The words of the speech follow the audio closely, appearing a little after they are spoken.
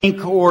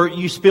or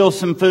you spill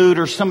some food,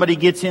 or somebody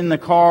gets in the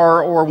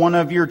car, or one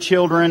of your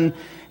children,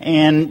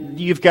 and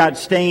you've got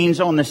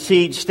stains on the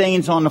seat,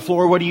 stains on the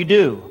floor, what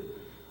do?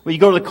 Well, you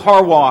go to the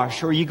car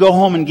wash, or you go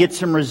home and get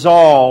some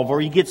Resolve,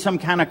 or you get some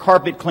kind of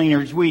carpet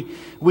cleaners. We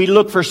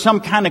look for some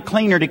kind of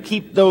cleaner to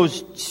keep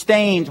those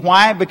stains.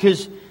 Why?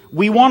 Because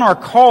we want our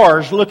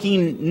cars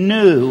looking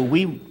new.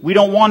 We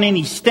don't want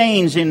any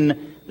stains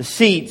in the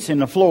seats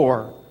and the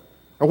floor.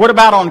 Or what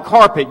about on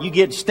carpet? You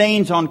get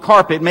stains on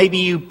carpet. Maybe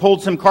you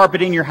pulled some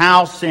carpet in your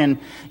house and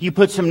you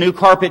put some new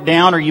carpet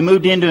down, or you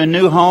moved into a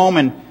new home,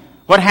 and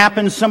what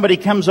happens? Somebody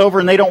comes over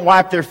and they don't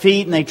wipe their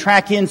feet and they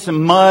track in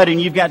some mud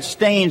and you've got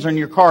stains on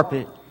your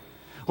carpet.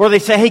 Or they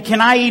say, hey, can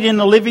I eat in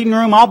the living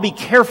room? I'll be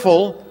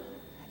careful.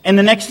 And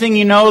the next thing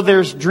you know,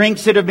 there's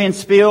drinks that have been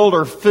spilled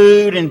or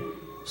food. And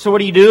so what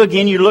do?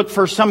 Again, you look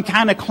for some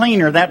kind of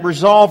cleaner, that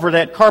Resolve or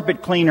that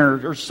carpet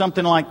cleaner or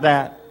something like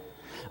that.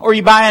 Or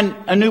you buy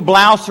a new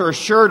blouse or a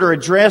shirt or a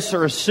dress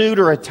or a suit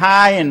or a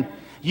tie, and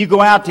you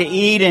go out to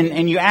eat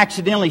and you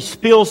accidentally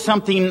spill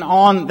something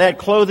on that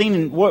clothing.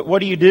 And what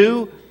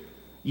do?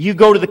 You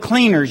go to the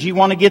cleaners. You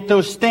want to get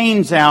those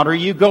stains out. Or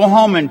you go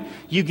home and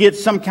you get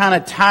some kind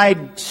of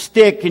Tide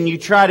stick and you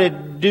try to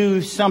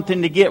do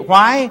something to get...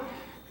 Why?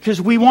 Because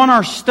we want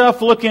our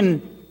stuff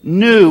looking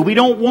new. We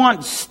don't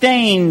want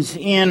stains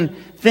in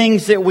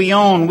things that we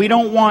own. We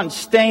don't want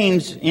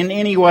stains in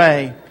any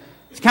way.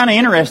 It's kind of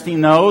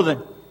interesting, though, that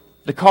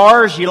the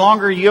cars, the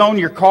longer you own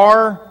your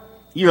car,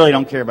 you really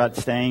don't care about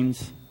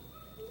stains.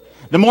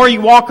 The more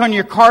you walk on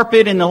your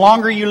carpet and the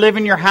longer you live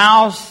in your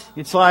house,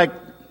 it's like,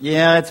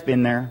 yeah, it's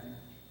been there.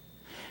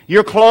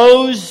 Your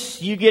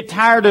clothes, you get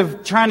tired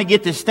of trying to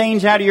get the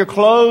stains out of your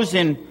clothes,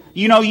 and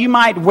you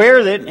might wear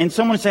it and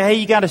someone say, hey,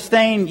 you got a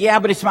stain. Yeah,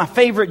 but it's my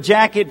favorite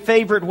jacket,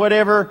 favorite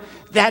whatever.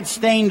 That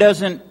stain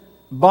doesn't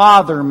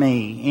bother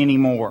me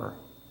anymore.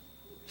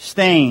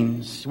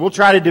 Stains. We'll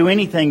try to do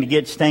anything to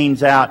get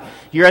stains out.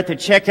 You're at the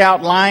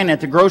checkout line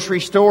at the grocery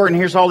store, and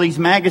here's all these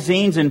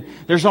magazines, and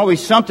there's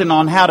always something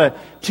on how to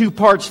 2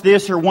 parts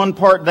this or 1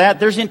 part that.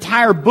 There's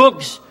entire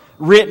books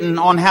written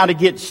on how to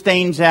get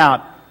stains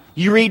out.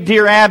 You read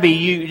Dear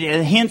Abby,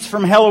 hints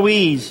from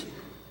Heloise.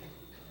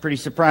 Pretty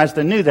surprised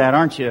I knew that,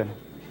 aren't you?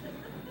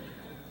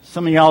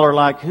 Some of y'all are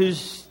like,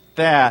 who's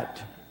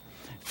that?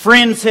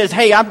 Friend says,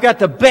 hey, I've got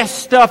the best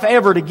stuff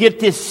ever to get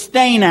this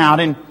stain out,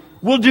 and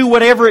we'll do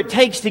whatever it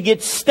takes to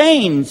get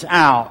stains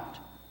out.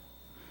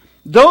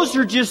 Those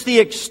are just the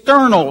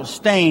external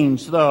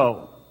stains,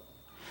 though.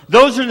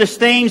 Those are the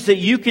stains that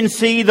you can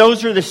see.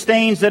 Those are the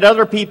stains that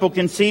other people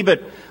can see.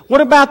 But what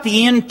about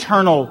the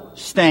internal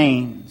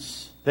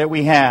stains that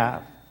we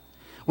have?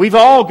 We've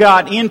all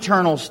got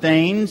internal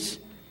stains,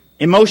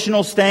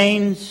 emotional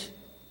stains,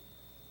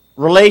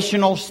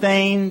 relational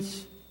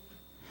stains.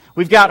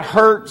 We've got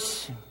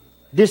hurts,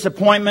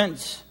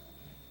 disappointments,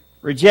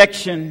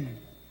 rejection,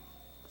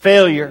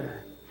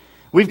 failure.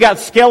 We've got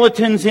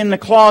skeletons in the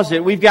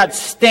closet. We've got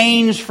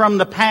stains from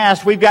the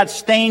past. We've got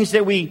stains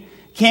that we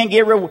can't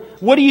get rid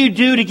of. What do you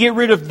do to get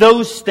rid of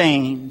those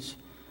stains?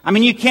 I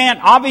mean, you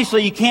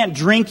can't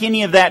drink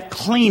any of that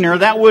cleaner.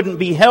 That wouldn't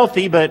be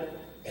healthy, but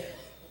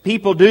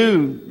people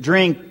do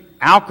drink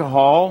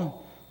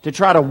alcohol to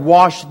try to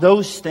wash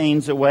those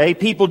stains away.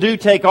 People do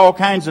take all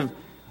kinds of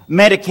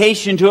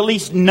medication to at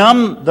least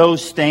numb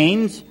those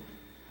stains.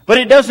 But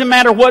it doesn't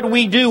matter what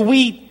we do.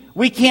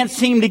 We can't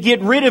seem to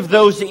get rid of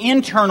those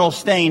internal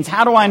stains.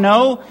 How do I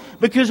know?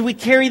 Because we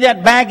carry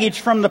that baggage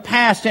from the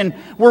past, and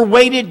we're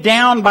weighted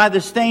down by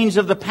the stains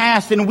of the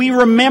past, and we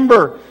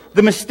remember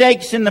the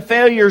mistakes and the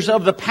failures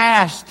of the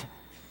past.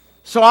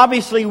 So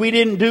obviously we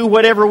didn't do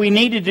whatever we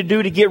needed to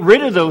do to get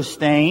rid of those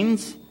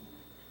stains.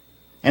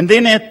 And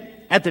then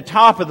at the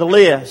top of the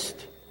list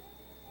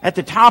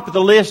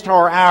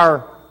are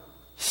our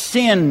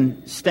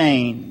sin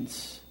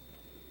stains.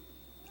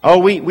 Oh,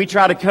 we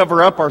try to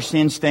cover up our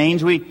sin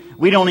stains.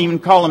 We don't even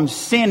call them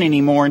sin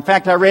anymore. In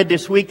fact, I read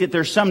this week that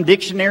there's some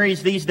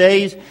dictionaries these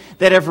days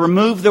that have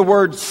removed the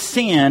word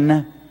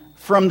sin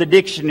from the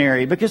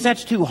dictionary because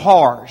that's too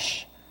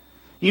harsh.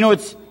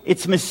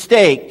 It's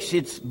mistakes,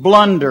 it's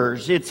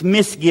blunders, it's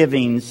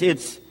misgivings,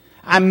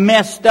 I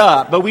messed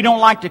up, but we don't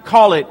like to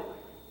call it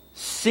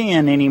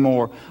sin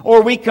anymore.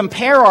 Or we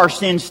compare our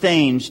sin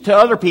stains to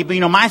other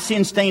people. My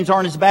sin stains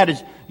aren't as bad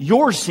as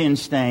your sin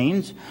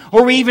stains.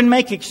 Or we even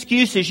make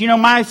excuses.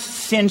 My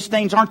sin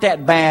stains aren't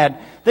that bad.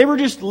 They were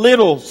just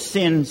little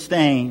sin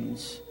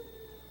stains.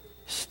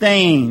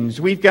 Stains.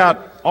 We've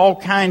got all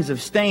kinds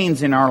of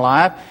stains in our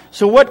life.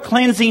 So what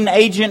cleansing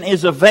agent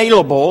is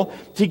available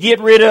to get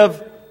rid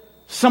of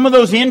some of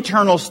those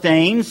internal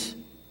stains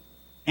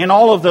and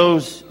all of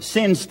those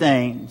sin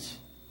stains?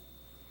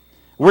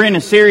 We're in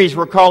a series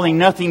we're calling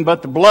Nothing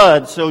But the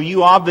Blood, so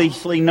you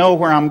obviously know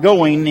where I'm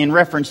going in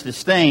reference to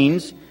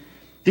stains.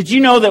 Did you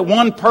know that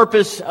one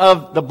purpose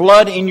of the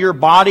blood in your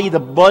body, the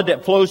blood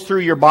that flows through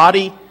your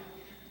body,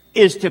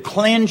 is to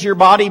cleanse your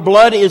body?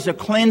 Blood is a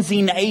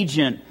cleansing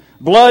agent.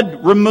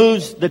 Blood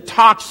removes the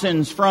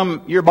toxins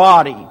from your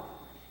body.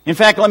 In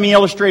fact, let me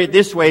illustrate it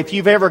this way. If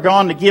you've ever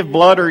gone to give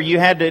blood or you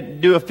had to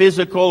do a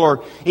physical,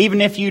 or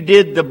even if you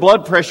did the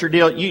blood pressure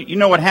deal, you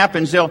know what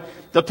happens. They'll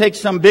take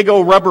some big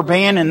old rubber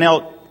band and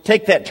they'll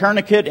take that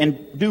tourniquet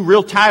and do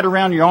real tight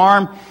around your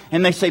arm,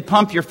 and they say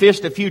pump your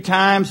fist a few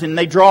times and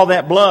they draw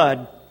that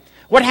blood.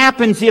 What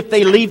happens if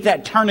they leave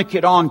that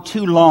tourniquet on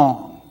too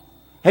long?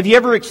 Have you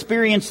ever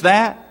experienced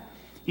that?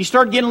 You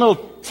start getting a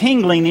little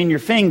tingling in your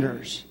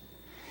fingers.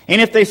 And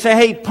if they say,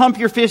 hey, pump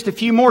your fist a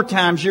few more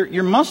times,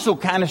 your muscle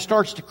kind of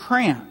starts to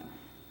cramp.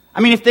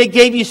 I mean, if they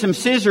gave you some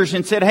scissors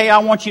and said, hey, I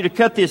want you to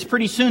cut this,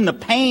 pretty soon the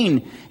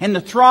pain and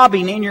the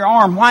throbbing in your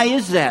arm, why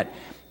is that?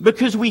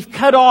 Because we've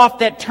cut off,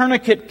 that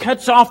tourniquet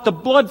cuts off the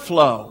blood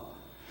flow.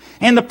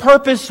 And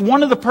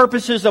one of the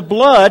purposes of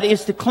blood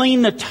is to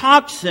clean the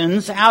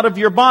toxins out of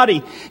your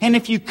body. And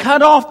if you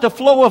cut off the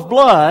flow of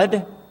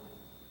blood,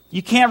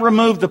 you can't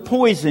remove the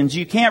poisons.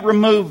 You can't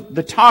remove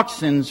the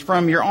toxins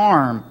from your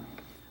arm.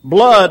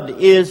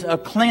 Blood is a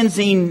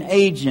cleansing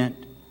agent.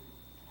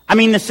 I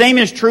mean, the same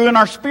is true in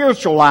our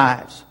spiritual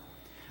lives.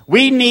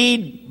 We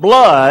need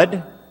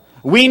blood.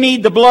 We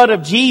need the blood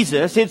of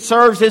Jesus. It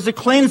serves as a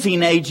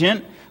cleansing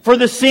agent for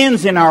the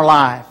sins in our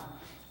life.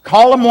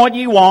 Call them what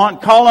you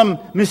want. Call them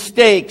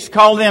mistakes.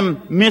 Call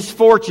them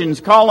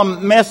misfortunes. Call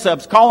them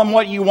mess-ups. Call them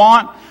what you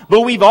want.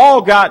 But we've all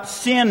got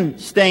sin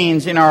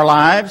stains in our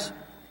lives.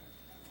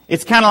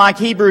 It's kind of like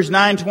Hebrews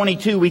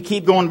 9:22. We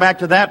keep going back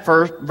to that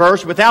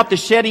verse. Without the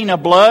shedding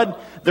of blood,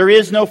 there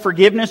is no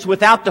forgiveness.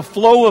 Without the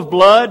flow of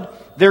blood,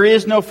 there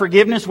is no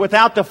forgiveness.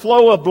 Without the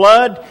flow of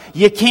blood,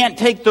 you can't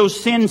take those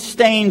sin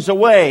stains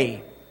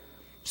away.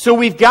 So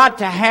we've got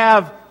to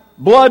have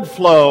blood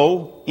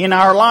flow in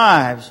our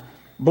lives.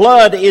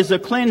 Blood is a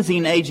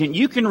cleansing agent.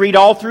 You can read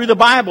all through the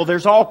Bible.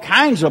 There's all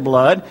kinds of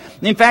blood.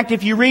 In fact,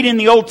 if you read in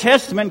the Old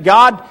Testament,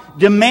 God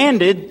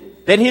demanded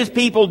that His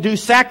people do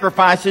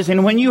sacrifices.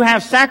 And when you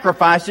have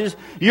sacrifices,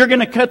 you're going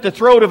to cut the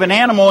throat of an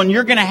animal and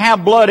you're going to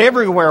have blood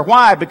everywhere.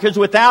 Why? Because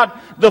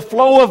without the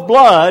flow of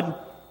blood,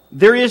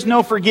 there is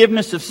no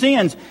forgiveness of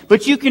sins.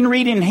 But you can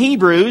read in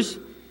Hebrews,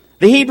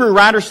 the Hebrew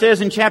writer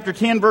says in chapter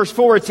 10, verse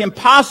 4, it's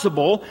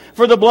impossible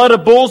for the blood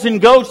of bulls and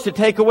goats to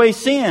take away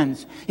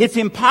sins. It's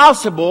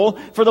impossible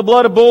for the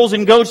blood of bulls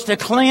and goats to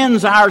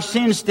cleanse our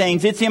sin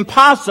stains. It's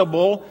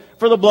impossible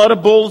for the blood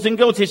of bulls and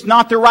goats. It's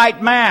not the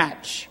right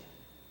match.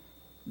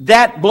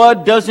 That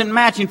blood doesn't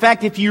match. In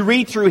fact, if you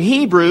read through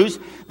Hebrews,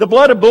 the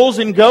blood of bulls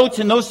and goats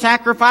and those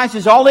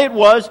sacrifices, all it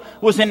was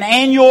an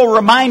annual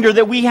reminder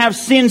that we have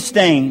sin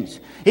stains.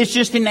 It's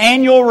just an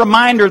annual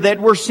reminder that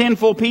we're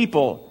sinful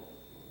people.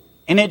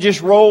 And it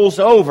just rolls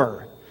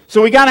over.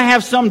 So we got to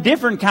have some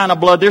different kind of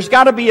blood. There's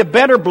got to be a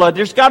better blood.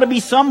 There's got to be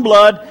some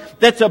blood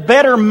that's a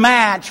better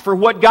match for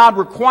what God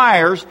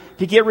requires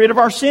to get rid of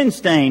our sin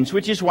stains,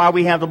 which is why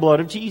we have the blood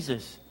of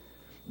Jesus.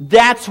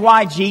 That's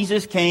why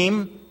Jesus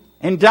came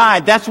and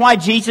died. That's why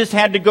Jesus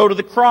had to go to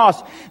the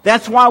cross.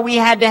 That's why we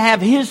had to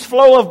have His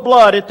flow of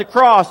blood at the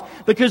cross.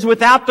 Because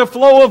without the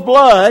flow of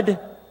blood,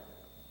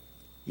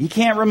 you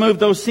can't remove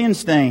those sin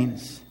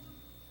stains.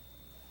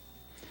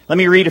 Let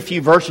me read a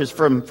few verses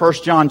from 1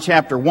 John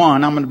chapter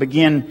 1. I'm going to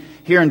begin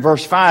here in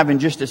verse 5 in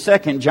just a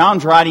second.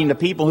 John's writing to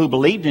people who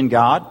believed in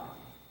God.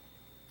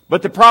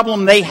 But the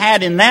problem they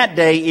had in that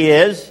day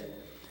is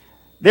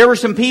there were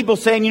some people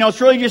saying,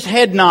 it's really just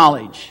head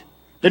knowledge.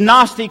 The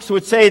Gnostics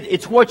would say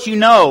it's what you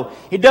know.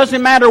 It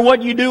doesn't matter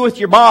what you do with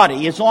your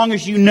body as long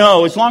as you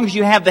know, as long as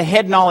you have the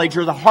head knowledge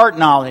or the heart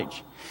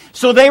knowledge.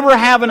 So they were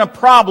having a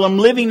problem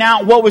living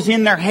out what was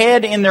in their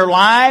head in their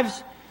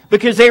lives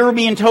because they were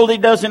being told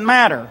it doesn't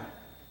matter.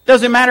 It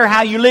doesn't matter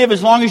how you live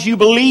as long as you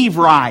believe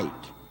right.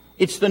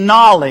 It's the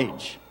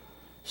knowledge.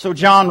 So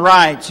John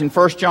writes in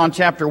 1 John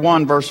chapter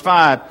 1 verse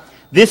 5,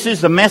 this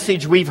is the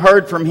message we've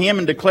heard from Him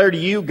and declare to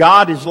you,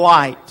 God is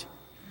light.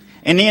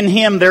 And in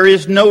Him there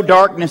is no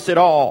darkness at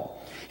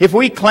all. If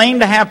we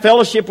claim to have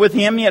fellowship with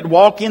Him, yet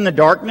walk in the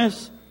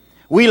darkness,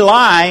 we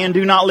lie and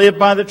do not live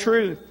by the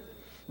truth.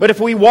 But if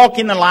we walk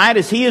in the light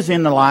as He is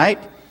in the light,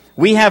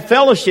 we have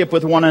fellowship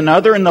with one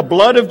another, and the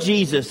blood of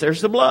Jesus,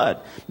 there's the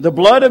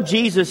blood of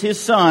Jesus, His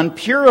Son,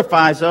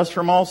 purifies us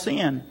from all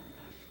sin.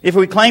 If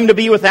we claim to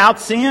be without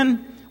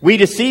sin, we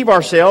deceive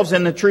ourselves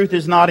and the truth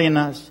is not in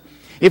us.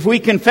 If we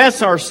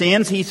confess our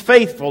sins, He's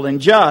faithful and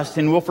just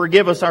and will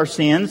forgive us our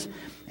sins.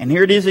 And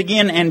here it is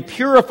again, and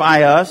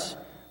purify us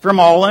from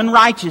all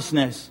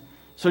unrighteousness.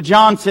 So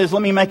John says,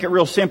 let me make it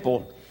real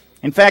simple.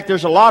 In fact,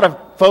 there's a lot of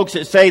folks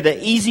that say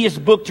the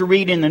easiest book to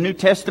read in the New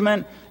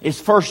Testament is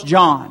 1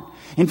 John.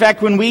 In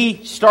fact, when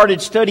we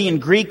started studying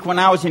Greek when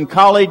I was in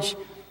college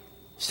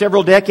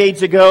several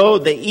decades ago,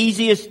 the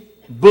easiest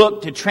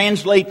book to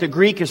translate the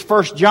Greek is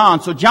 1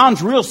 John. So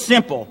John's real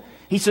simple.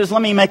 He says,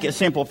 let me make it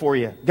simple for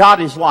you.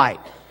 God is light,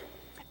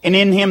 and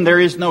in Him there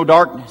is no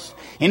darkness.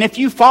 And if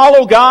you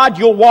follow God,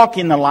 you'll walk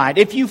in the light.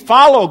 If you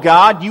follow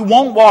God, you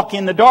won't walk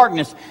in the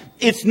darkness.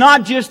 It's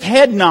not just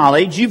head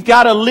knowledge. You've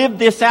got to live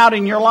this out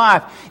in your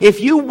life. If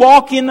you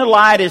walk in the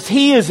light as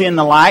He is in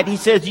the light, He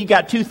says you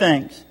got two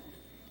things.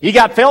 You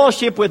got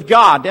fellowship with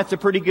God. That's a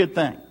pretty good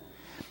thing.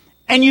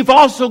 And you've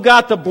also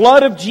got the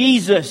blood of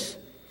Jesus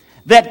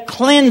that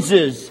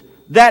cleanses,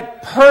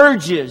 that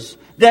purges,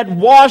 that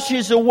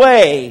washes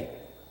away,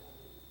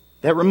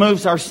 that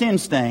removes our sin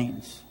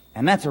stains.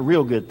 And that's a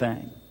real good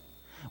thing.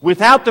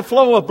 Without the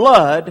flow of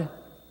blood,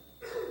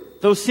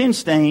 those sin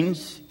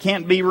stains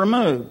can't be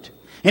removed.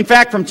 In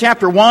fact, from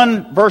chapter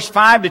 1, verse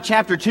 5 to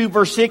chapter 2,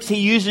 verse 6, he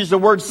uses the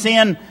word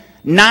sin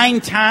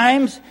 9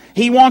 times.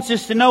 He wants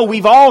us to know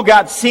we've all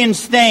got sin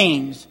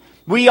stains.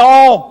 We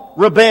all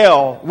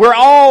rebel. We're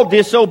all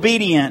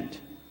disobedient.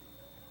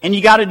 And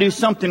you got to do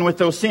something with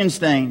those sin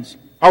stains.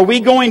 Are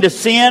we going to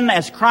sin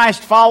as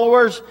Christ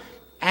followers?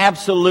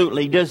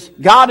 Absolutely. Does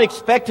God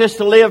expect us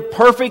to live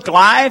perfect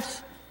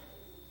lives?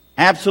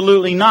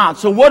 Absolutely not.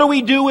 So what do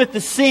we do with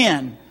the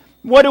sin?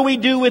 What do we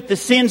do with the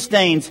sin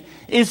stains?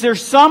 Is there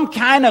some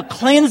kind of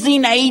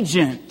cleansing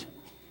agent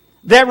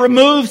that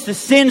removes the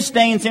sin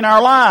stains in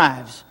our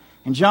lives?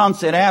 And John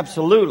said,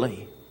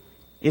 absolutely.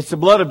 It's the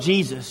blood of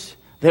Jesus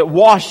that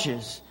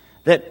washes,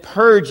 that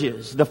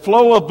purges. The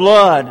flow of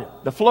blood,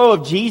 the flow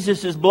of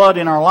Jesus' blood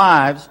in our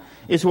lives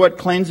is what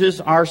cleanses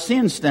our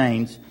sin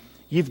stains.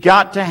 You've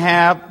got to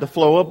have the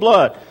flow of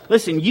blood.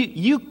 Listen,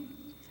 you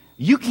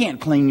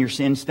can't clean your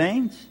sin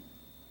stains.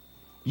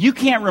 You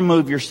can't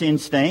remove your sin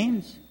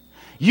stains.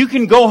 You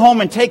can go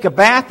home and take a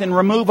bath and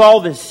remove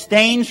all the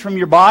stains from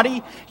your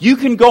body. You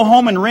can go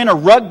home and rent a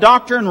rug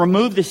doctor and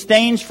remove the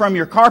stains from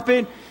your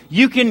carpet.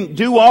 You can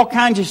do all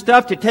kinds of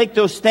stuff to take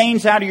those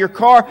stains out of your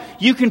car.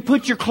 You can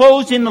put your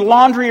clothes in the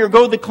laundry or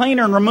go to the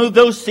cleaner and remove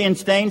those sin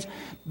stains.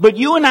 But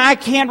you and I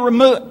can't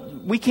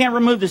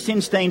remove the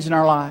sin stains in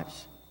our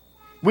lives.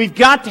 We've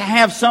got to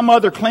have some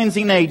other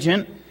cleansing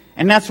agent,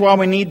 and that's why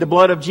we need the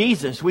blood of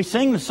Jesus. We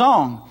sing the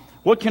song,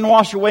 "What can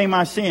wash away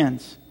my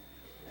sins?"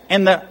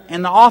 And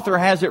the author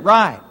has it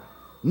right.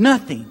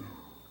 Nothing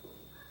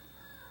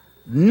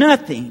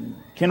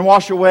can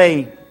wash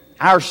away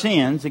our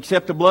sins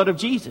except the blood of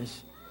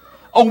Jesus.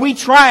 Oh, we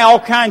try all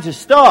kinds of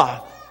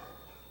stuff,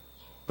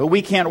 but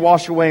we can't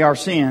wash away our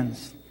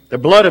sins. The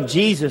blood of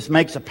Jesus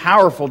makes a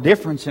powerful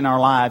difference in our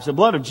lives. The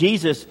blood of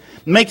Jesus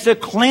makes a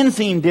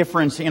cleansing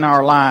difference in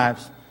our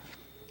lives.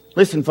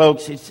 Listen,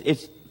 folks,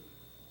 it's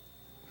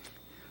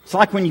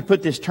like when you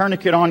put this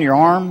tourniquet on your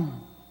arm.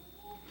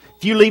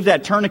 If you leave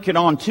that tourniquet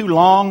on too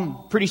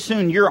long, pretty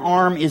soon your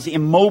arm is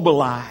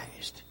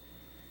immobilized.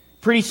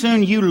 Pretty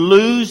soon you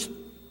lose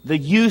the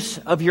use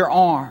of your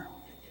arm.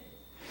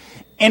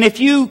 And if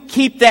you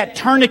keep that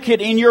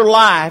tourniquet in your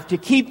life to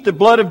keep the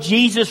blood of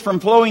Jesus from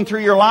flowing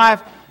through your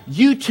life,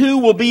 you too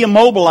will be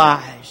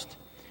immobilized.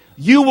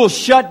 You will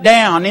shut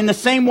down. In the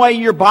same way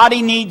your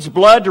body needs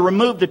blood to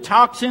remove the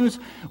toxins,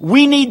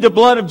 we need the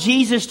blood of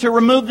Jesus to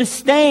remove the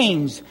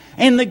stains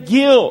and the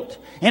guilt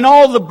and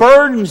all the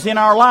burdens in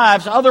our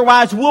lives.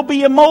 Otherwise, we'll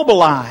be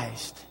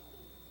immobilized.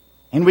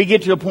 And we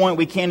get to a point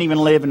we can't even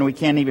live and we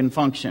can't even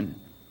function.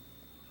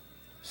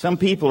 Some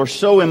people are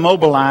so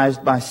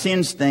immobilized by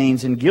sin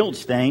stains and guilt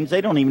stains,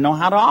 they don't even know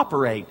how to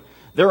operate.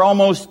 They're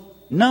almost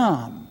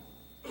numb.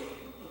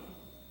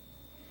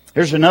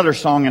 Here's another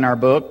song in our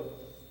book.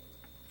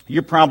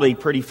 You're probably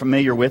pretty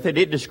familiar with it.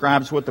 It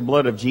describes what the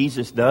blood of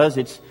Jesus does.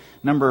 It's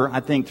number,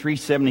 I think,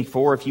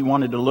 374 if you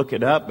wanted to look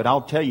it up, but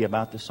I'll tell you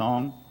about the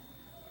song.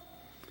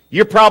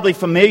 You're probably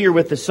familiar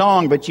with the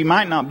song, but you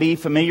might not be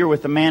familiar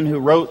with the man who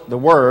wrote the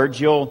words.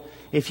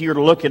 If you were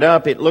to look it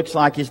up, it looks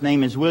like his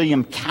name is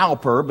William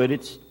Cowper, but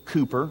it's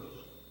Cooper.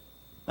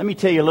 Let me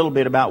tell you a little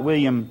bit about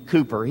William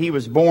Cooper. He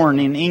was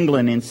born in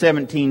England in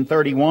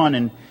 1731,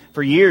 and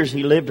for years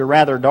he lived a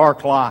rather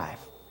dark life.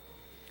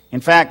 In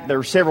fact, there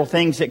were several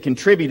things that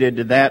contributed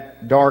to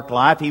that dark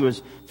life. He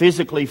was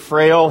physically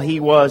frail. He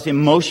was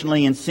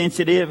emotionally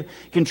insensitive,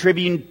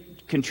 contributing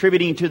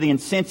to the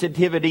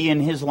insensitivity in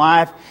his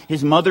life.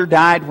 His mother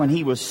died when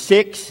he was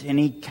 6, and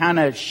he kind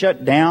of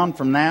shut down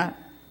from that.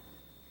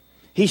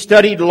 He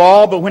studied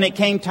law, but when it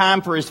came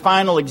time for his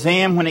final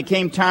exam, when it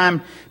came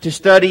time to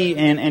study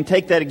and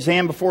take that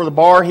exam before the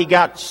bar, he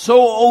got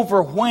so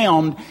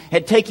overwhelmed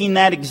at taking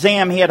that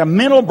exam, he had a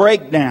mental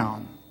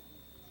breakdown.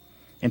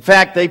 In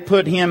fact, they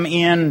put him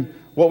in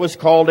what was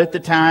called at the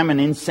time an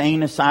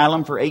insane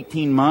asylum for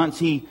 18 months.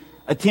 He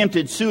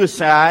attempted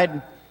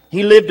suicide.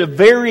 He lived a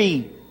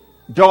very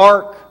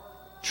dark,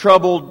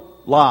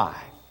 troubled life.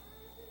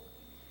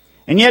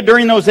 And yet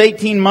during those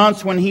 18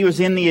 months when he was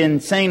in the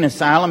insane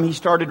asylum, he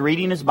started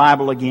reading his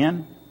Bible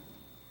again.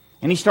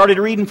 And he started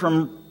reading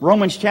from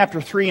Romans chapter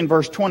 3 and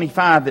verse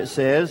 25 that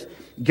says,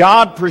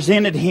 God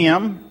presented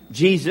him,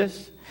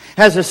 Jesus,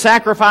 as a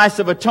sacrifice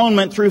of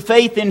atonement through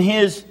faith in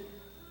his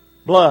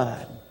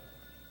blood.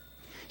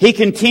 He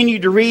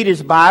continued to read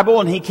his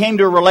Bible and he came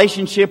to a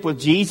relationship with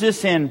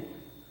Jesus and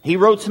he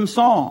wrote some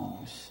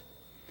songs.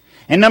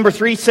 And number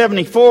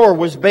 374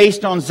 was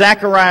based on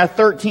Zechariah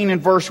 13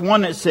 and verse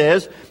 1 that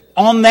says,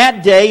 on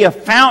that day a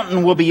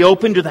fountain will be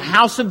opened to the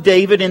house of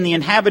David and the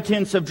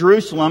inhabitants of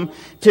Jerusalem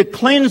to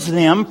cleanse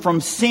them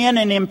from sin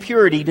and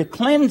impurity. To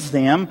cleanse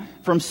them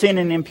from sin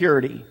and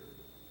impurity.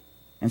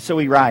 And so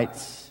he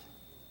writes,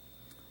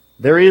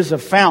 there is a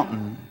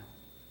fountain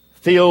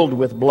filled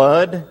with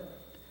blood,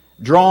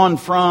 drawn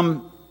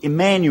from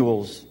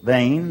Emmanuel's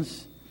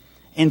veins,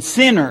 And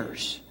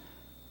sinners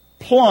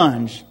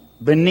plunge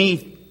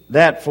beneath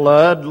that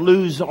flood,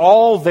 lose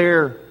all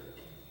their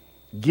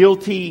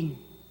guilty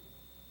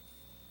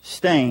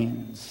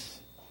stains.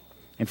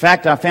 In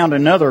fact, I found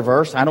another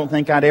verse. I don't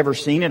think I'd ever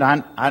seen it.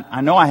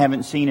 I know I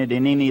haven't seen it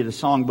in any of the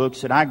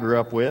songbooks that I grew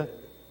up with.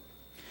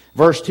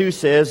 Verse 2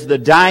 says, "The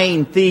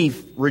dying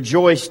thief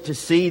rejoiced to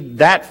see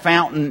that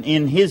fountain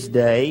in his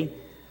day,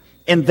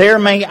 and there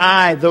may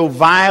I, though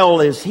vile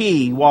as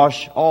he,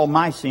 wash all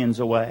my sins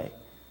away."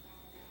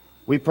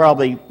 We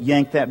probably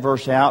yank that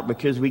verse out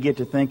because we get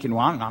to thinking,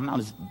 well, I'm not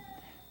as,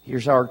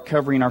 here's our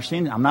covering our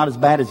sins. I'm not as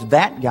bad as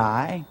that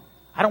guy.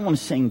 I don't want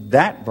to sing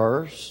that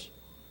verse.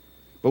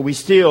 But we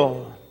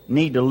still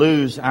need to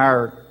lose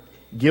our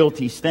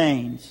guilty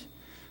stains.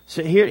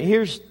 So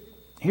here's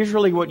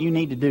really what you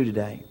need to do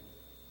today.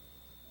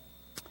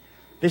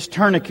 This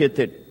tourniquet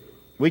that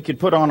we could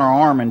put on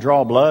our arm and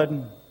draw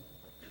blood,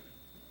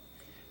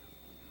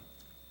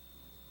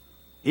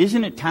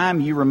 isn't it time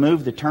you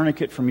removed the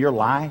tourniquet from your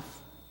life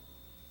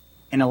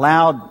and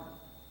allowed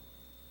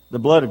the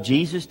blood of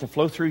Jesus to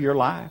flow through your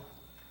life?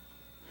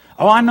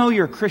 Oh, I know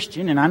you're a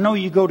Christian and I know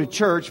you go to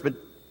church, but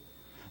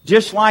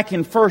just like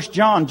in 1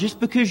 John, just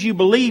because you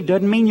believe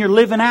doesn't mean you're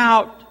living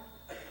out.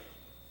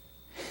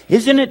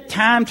 Isn't it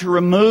time to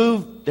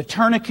remove the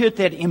tourniquet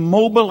that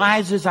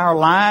immobilizes our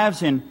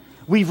lives, and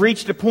we've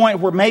reached a point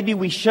where maybe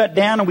we shut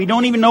down and we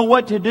don't even know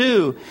what to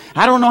do.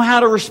 I don't know how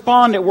to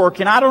respond at work,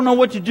 and I don't know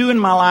what to do in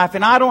my life,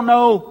 and I don't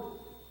know.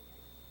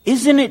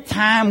 Isn't it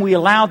time we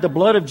allowed the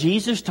blood of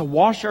Jesus to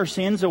wash our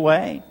sins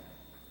away?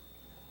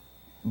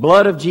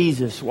 Blood of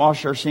Jesus,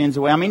 wash our sins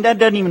away. I mean, that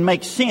doesn't even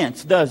make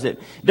sense, does it?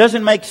 It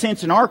doesn't make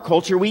sense in our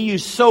culture. We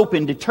use soap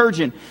and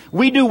detergent.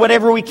 We do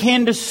whatever we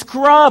can to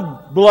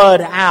scrub blood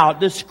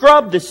out, to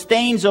scrub the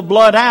stains of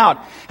blood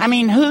out. I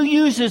mean, who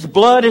uses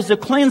blood as a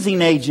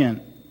cleansing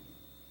agent?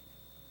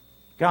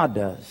 God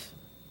does.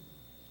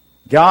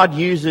 God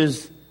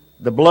uses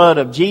the blood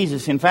of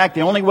Jesus. In fact,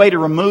 the only way to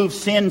remove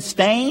sin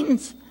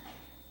stains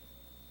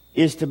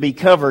is to be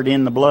covered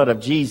in the blood of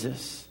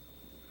Jesus.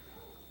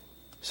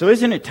 So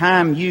isn't it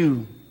time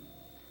you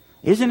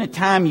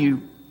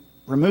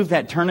remove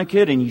that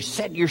tourniquet and you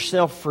set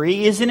yourself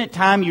free? Isn't it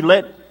time you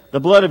let the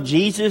blood of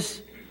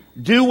Jesus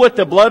do what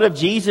the blood of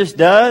Jesus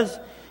does?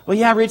 Well,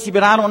 yeah, Richie,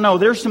 but I don't know.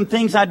 There's some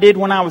things I did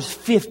when I was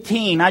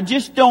 15. I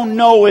just don't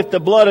know if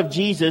the blood of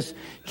Jesus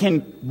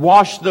can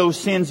wash those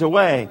sins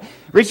away.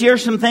 Richie,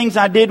 there's some things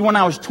I did when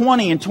I was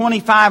 20 and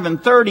 25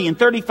 and 30 and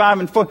 35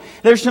 and 40.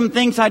 There's some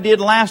things I did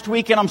last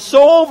week, and I'm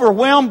so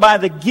overwhelmed by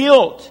the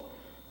guilt.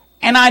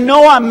 And I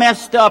know I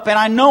messed up, and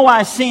I know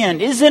I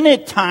sinned. Isn't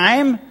it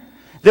time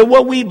that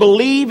what we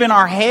believe in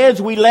our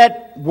heads, we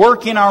let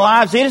work in our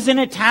lives? Isn't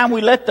it time we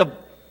let the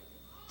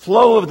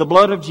flow of the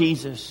blood of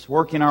Jesus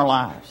work in our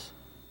lives?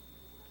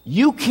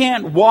 You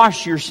can't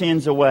wash your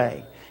sins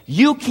away.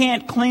 You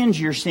can't cleanse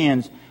your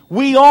sins.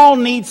 We all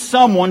need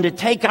someone to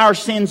take our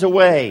sins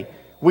away.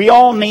 We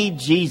all need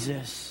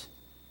Jesus.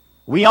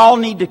 We all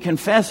need to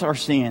confess our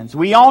sins.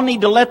 We all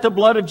need to let the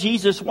blood of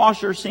Jesus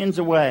wash our sins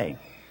away.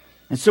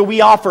 And so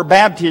we offer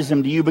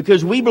baptism to you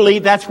because we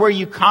believe that's where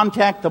you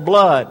contact the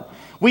blood.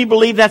 We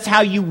believe that's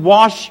how you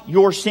wash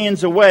your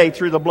sins away,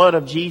 through the blood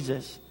of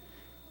Jesus.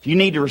 If you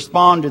need to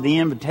respond to the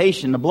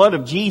invitation, the blood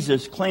of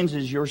Jesus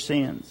cleanses your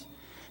sins.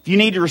 If you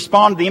need to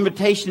respond to the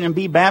invitation and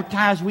be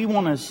baptized, we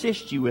want to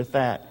assist you with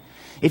that.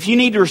 If you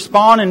need to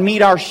respond and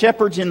meet our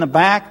shepherds in the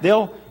back,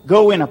 they'll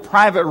go in a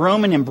private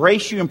room and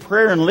embrace you in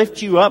prayer and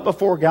lift you up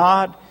before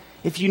God.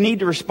 If you need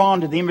to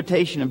respond to the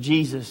invitation of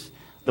Jesus,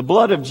 the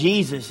blood of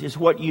Jesus is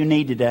what you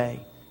need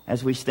today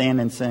as we stand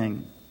and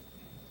sing.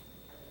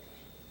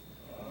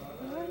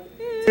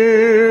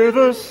 Hear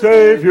the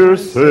Savior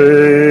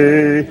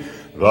say,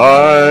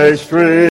 Thy strength